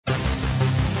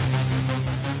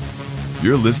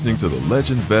You're listening to the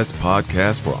Legend Best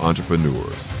podcast for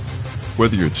entrepreneurs.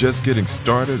 Whether you're just getting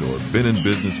started or been in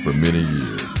business for many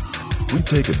years, we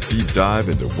take a deep dive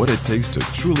into what it takes to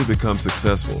truly become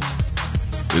successful.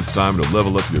 It's time to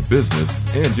level up your business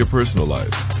and your personal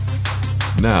life.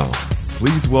 Now,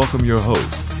 please welcome your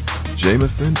hosts,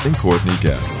 Jameson and Courtney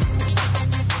Gavin.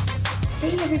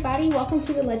 Hey everybody, welcome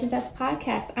to the Legend Best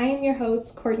podcast. I am your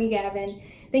host, Courtney Gavin.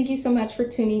 Thank you so much for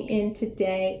tuning in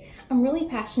today. I'm really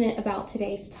passionate about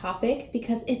today's topic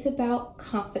because it's about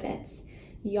confidence.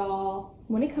 Y'all,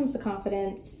 when it comes to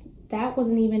confidence, that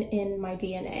wasn't even in my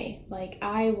DNA. Like,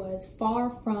 I was far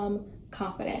from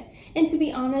confident. And to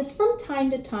be honest, from time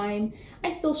to time,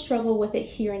 I still struggle with it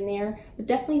here and there, but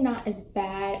definitely not as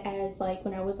bad as like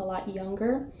when I was a lot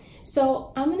younger.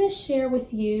 So I'm going to share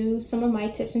with you some of my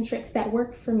tips and tricks that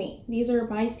work for me. These are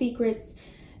my secrets.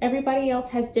 Everybody else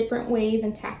has different ways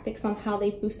and tactics on how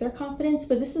they boost their confidence,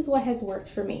 but this is what has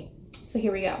worked for me. So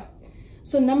here we go.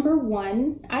 So number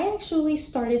one, I actually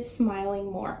started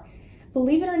smiling more.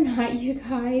 Believe it or not, you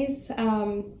guys,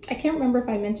 I can't remember if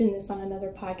I mentioned this on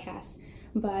another podcast,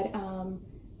 but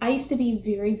I used to be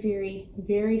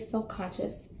very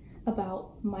self-conscious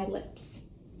about my lips.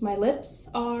 My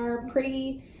lips are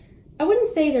pretty, I wouldn't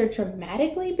say they're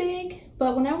dramatically big,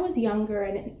 but when I was younger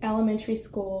and in elementary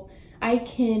school, I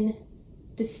can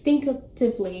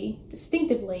distinctively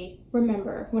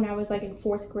remember when I was like in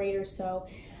fourth grade or so,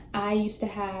 I used to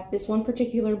have this one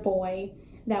particular boy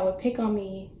that would pick on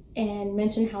me and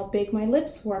mention how big my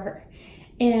lips were.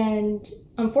 And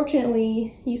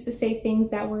unfortunately, he used to say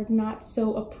things that were not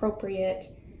so appropriate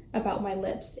about my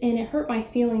lips. And it hurt my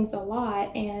feelings a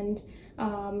lot. And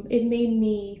it made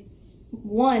me,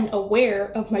 one,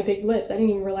 aware of my big lips. I didn't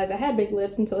even realize I had big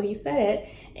lips until he said it.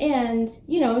 And,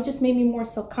 it just made me more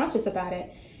self-conscious about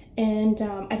it. And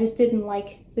I just didn't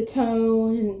like the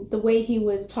tone and the way he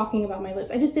was talking about my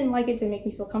lips. I just didn't like it to make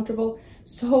me feel comfortable.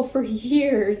 So for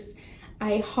years,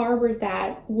 I harbored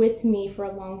that with me for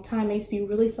a long time. I used to be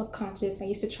really self-conscious. I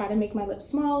used to try to make my lips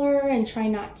smaller and try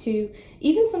not to,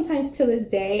 even sometimes to this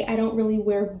day, I don't really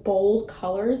wear bold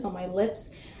colors on my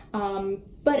lips.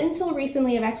 But until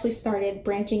recently, I've actually started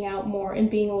branching out more and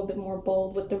being a little bit more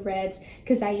bold with the reds,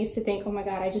 because I used to think, oh my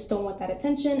God, I just don't want that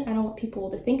attention. I don't want people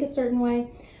to think a certain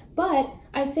way. But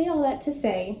I say all that to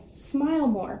say, smile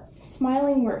more.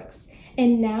 Smiling works.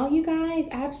 And now, you guys,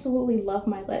 I absolutely love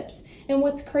my lips. And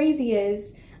what's crazy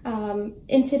is,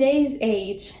 in today's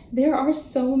age, there are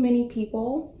so many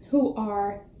people who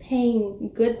are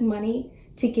paying good money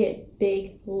to get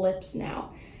big lips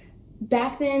now.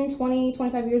 Back then, 20,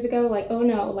 25 years ago,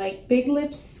 big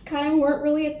lips kind of weren't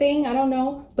really a thing. I don't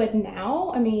know. But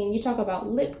now, you talk about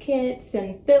lip kits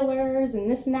and fillers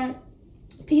and this and that.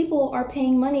 People are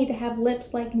paying money to have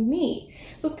lips like me.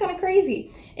 So it's kind of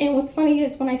crazy. And what's funny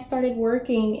is when I started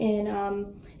working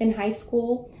in high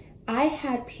school, I've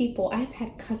had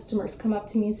customers come up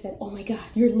to me and said, oh my God,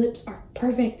 your lips are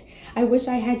perfect. I wish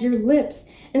I had your lips.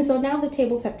 And so now the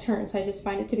tables have turned. So I just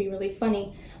find it to be really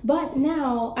funny. But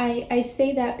now I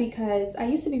say that because I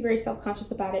used to be very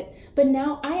self-conscious about it, but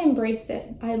now I embrace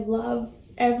it. I love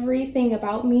everything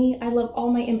about me. I love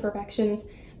all my imperfections.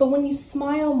 But when you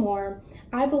smile more,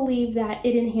 I believe that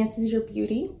it enhances your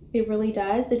beauty. It really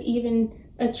does. It even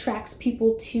attracts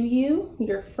people to you.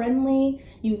 You're friendly,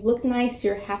 you look nice,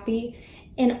 you're happy.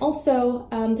 And also,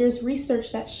 there's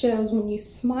research that shows when you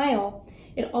smile,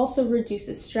 it also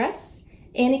reduces stress,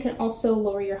 and it can also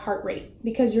lower your heart rate,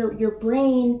 because your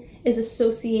brain is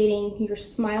associating your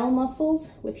smile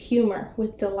muscles with humor,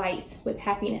 with delight, with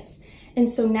happiness. And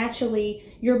so naturally,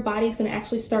 your body's going to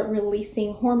actually start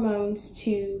releasing hormones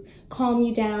to calm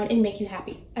you down and make you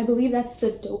happy. I believe that's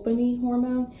the dopamine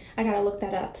hormone. I got to look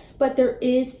that up. But there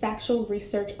is factual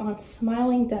research on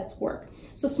smiling does work.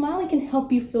 So smiling can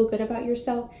help you feel good about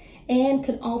yourself, and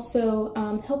can also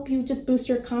help you just boost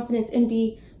your confidence and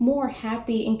be more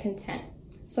happy and content.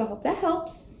 So I hope that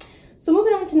helps. So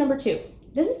moving on to number two.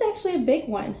 This is actually a big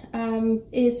one, and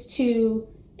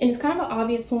it's kind of an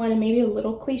obvious one and maybe a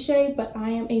little cliche, but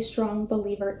I am a strong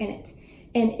believer in it.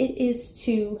 And it is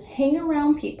to hang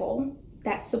around people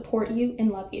that support you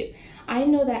and love you. I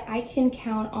know that I can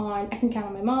count on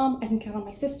my mom, I can count on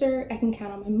my sister, I can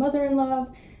count on my mother-in-law.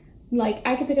 Like,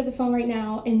 I can pick up the phone right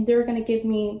now and they're gonna give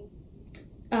me,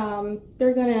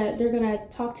 they're gonna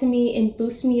talk to me and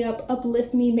boost me up,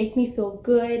 uplift me, make me feel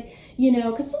good,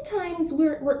 because sometimes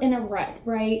we're in a rut,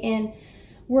 right? And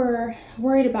we're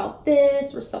worried about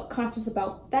this, we're self-conscious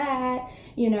about that.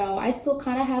 I still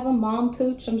kind of have a mom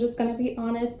pooch, I'm just gonna be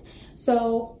honest.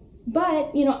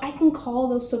 But I can call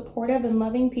those supportive and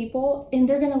loving people, and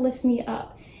they're gonna lift me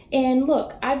up. And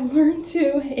look, I've learned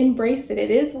to embrace it. It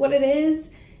is what it is.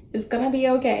 It's gonna be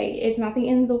okay. It's not the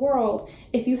end of the world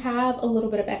if you have a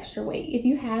little bit of extra weight, if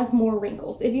you have more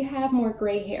wrinkles, if you have more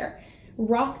gray hair.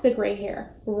 Rock the gray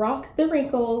hair, rock the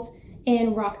wrinkles,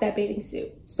 and rock that bathing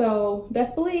suit. So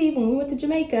best believe when we went to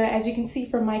Jamaica, as you can see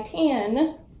from my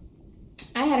tan,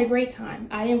 I had a great time.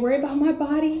 I didn't worry about my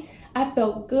body. I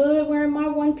felt good wearing my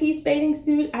one-piece bathing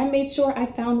suit. I made sure I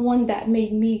found one that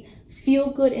made me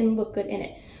feel good and look good in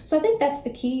it. So I think that's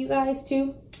the key, you guys,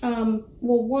 too.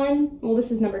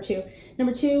 This is number two.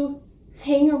 Number two,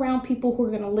 hang around people who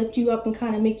are going to lift you up and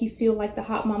kind of make you feel like the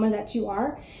hot mama that you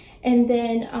are. And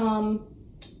then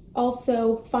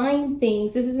also find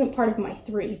things, this isn't part of my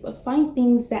 3, but find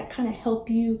things that kind of help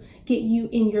you get you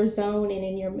in your zone and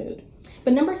in your mood.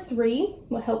 But number 3,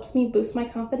 what helps me boost my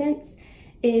confidence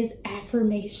is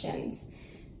affirmations.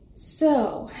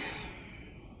 So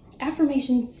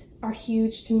affirmations are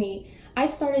huge to me. I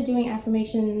started doing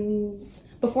affirmations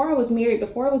before I was married,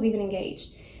 before I was even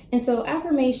engaged. And so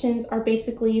affirmations are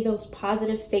basically those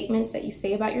positive statements that you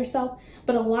say about yourself,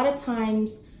 but a lot of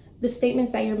times the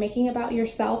statements that you're making about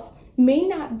yourself may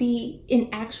not be in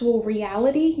actual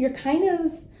reality. You're kind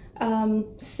of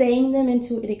saying them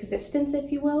into an existence,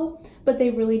 if you will, but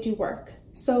they really do work.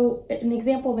 So an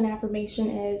example of an affirmation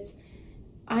is,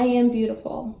 I am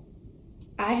beautiful.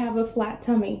 I have a flat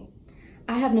tummy.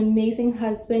 I have an amazing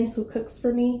husband who cooks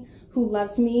for me, who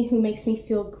loves me, who makes me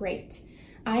feel great.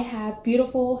 I have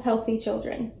beautiful, healthy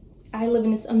children. I live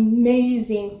in this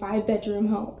amazing 5-bedroom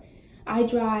home. I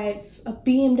drive a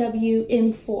BMW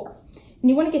M4. And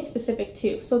you want to get specific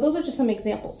too. So those are just some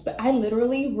examples, but I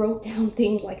literally wrote down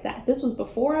things like that. This was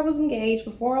before I was engaged,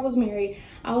 before I was married.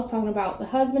 I was talking about the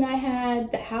husband I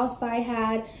had, the house I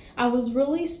had. I was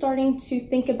really starting to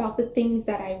think about the things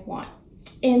that I want.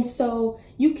 And so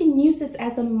you can use this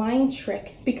as a mind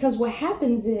trick, because what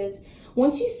happens is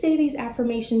once you say these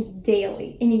affirmations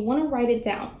daily and you want to write it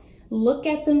down, look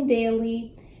at them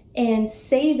daily and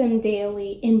say them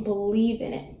daily and believe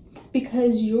in it,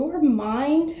 because your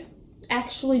mind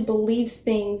actually believes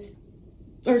things,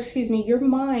 your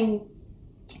mind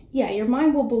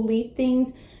will believe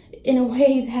things in a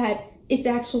way that it's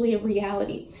actually a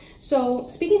reality. So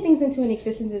speaking things into an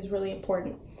existence is really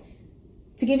important.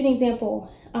 To give you an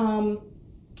example,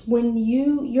 when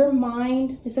your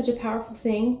mind is such a powerful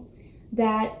thing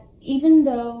that even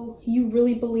though you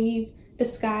really believe the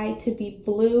sky to be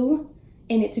blue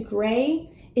and it's gray,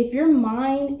 if your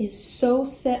mind is so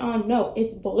set on, no,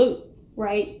 it's blue,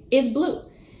 right? It's blue.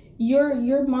 Your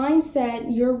mindset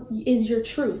is your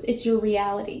truth. It's your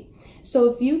reality.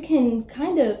 So if you can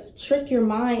kind of trick your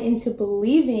mind into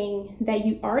believing that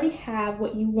you already have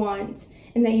what you want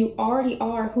and that you already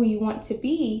are who you want to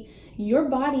be, your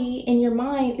body and your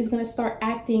mind is going to start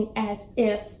acting as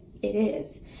if it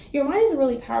is. Your mind is a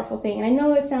really powerful thing. And I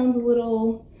know it sounds a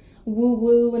little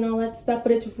woo-woo and all that stuff,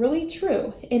 but it's really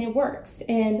true and it works.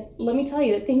 And let me tell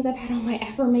you, the things I've had on my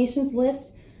affirmations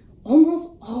list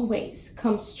almost always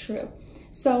comes true.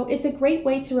 So it's a great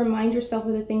way to remind yourself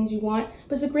of the things you want,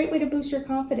 but it's a great way to boost your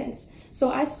confidence.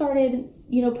 So I started,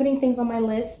 putting things on my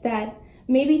list that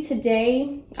maybe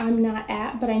today I'm not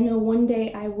at, but I know one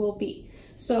day I will be.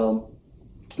 So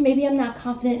maybe I'm not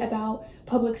confident about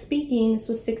public speaking. This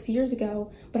was 6 years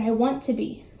ago, but I want to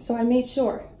be. So I made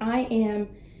sure I am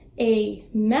a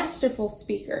masterful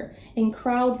speaker and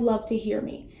crowds love to hear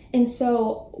me. And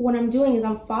so what I'm doing is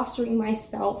I'm fostering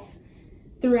myself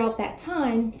throughout that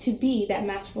time to be that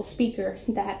masterful speaker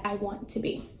that I want to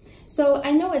be. So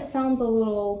I know it sounds a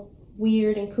little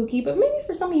weird and kooky, but maybe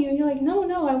for some of you, you're like, no,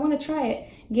 I want to try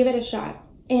it. Give it a shot.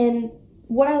 And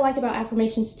what I like about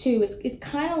affirmations too is it's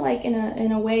kind of like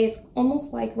in a way, it's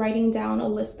almost like writing down a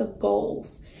list of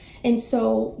goals. And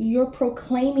so you're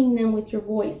proclaiming them with your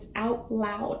voice out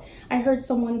loud. I heard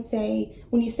someone say,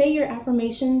 when you say your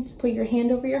affirmations, put your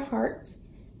hand over your heart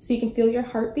so you can feel your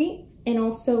heartbeat, and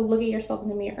also look at yourself in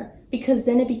the mirror, because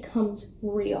then it becomes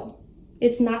real.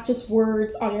 It's not just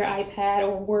words on your iPad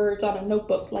or words on a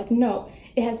notebook. No,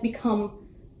 it has become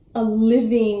a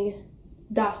living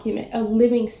document, a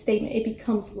living statement. It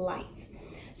becomes life.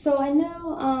 So I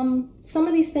know some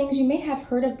of these things you may have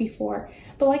heard of before,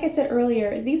 but like I said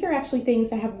earlier, these are actually things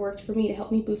that have worked for me to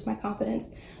help me boost my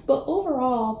confidence. But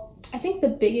overall, I think the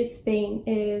biggest thing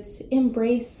is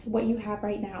embrace what you have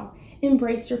right now.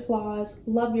 Embrace your flaws,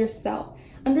 love yourself.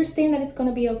 Understand that it's going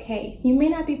to be okay. You may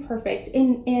not be perfect,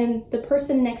 and the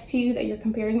person next to you that you're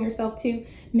comparing yourself to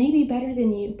may be better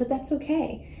than you, but that's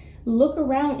okay. Look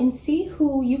around and see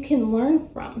who you can learn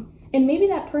from. And maybe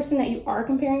that person that you are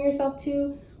comparing yourself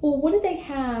to, well, what do they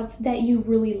have that you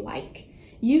really like?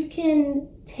 You can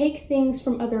take things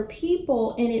from other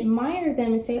people and admire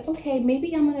them and say, okay,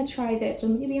 maybe I'm going to try this, or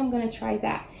maybe I'm going to try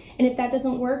that. And if that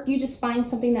doesn't work, you just find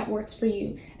something that works for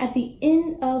you. At the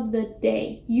end of the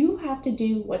day, you have to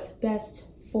do what's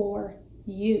best for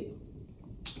you.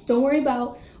 Don't worry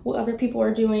about what other people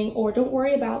are doing, or don't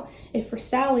worry about if for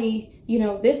Sally,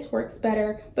 this works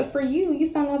better, but for you, you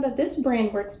found out that this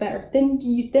brand works better. Then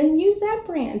use that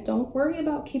brand. Don't worry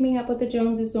about keeping up with the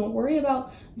Joneses. Don't worry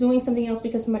about doing something else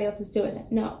because somebody else is doing it.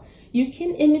 No, you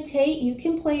can imitate, you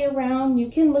can play around, you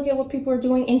can look at what people are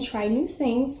doing and try new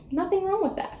things. Nothing wrong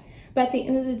with that. But at the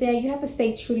end of the day, you have to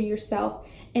stay true to yourself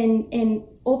and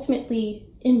ultimately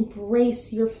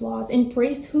embrace your flaws.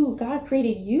 Embrace who God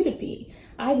created you to be.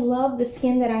 I love the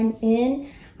skin that I'm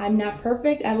in. I'm not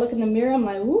perfect. I look in the mirror, I'm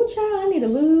like, ooh, child, I need to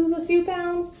lose a few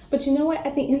pounds. But you know what?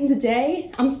 At the end of the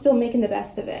day, I'm still making the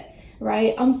best of it,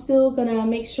 right? I'm still gonna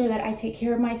make sure that I take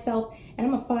care of myself, and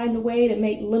I'm gonna find a way to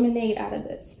make lemonade out of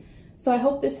this. So I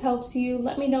hope this helps you.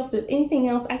 Let me know if there's anything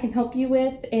else I can help you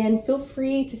with, and feel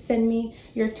free to send me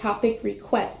your topic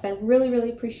requests. I really,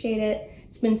 really appreciate it.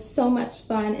 It's been so much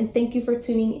fun, and thank you for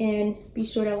tuning in. Be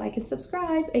sure to like and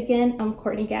subscribe. Again, I'm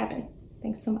Courtney Gavin.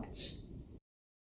 Thanks so much.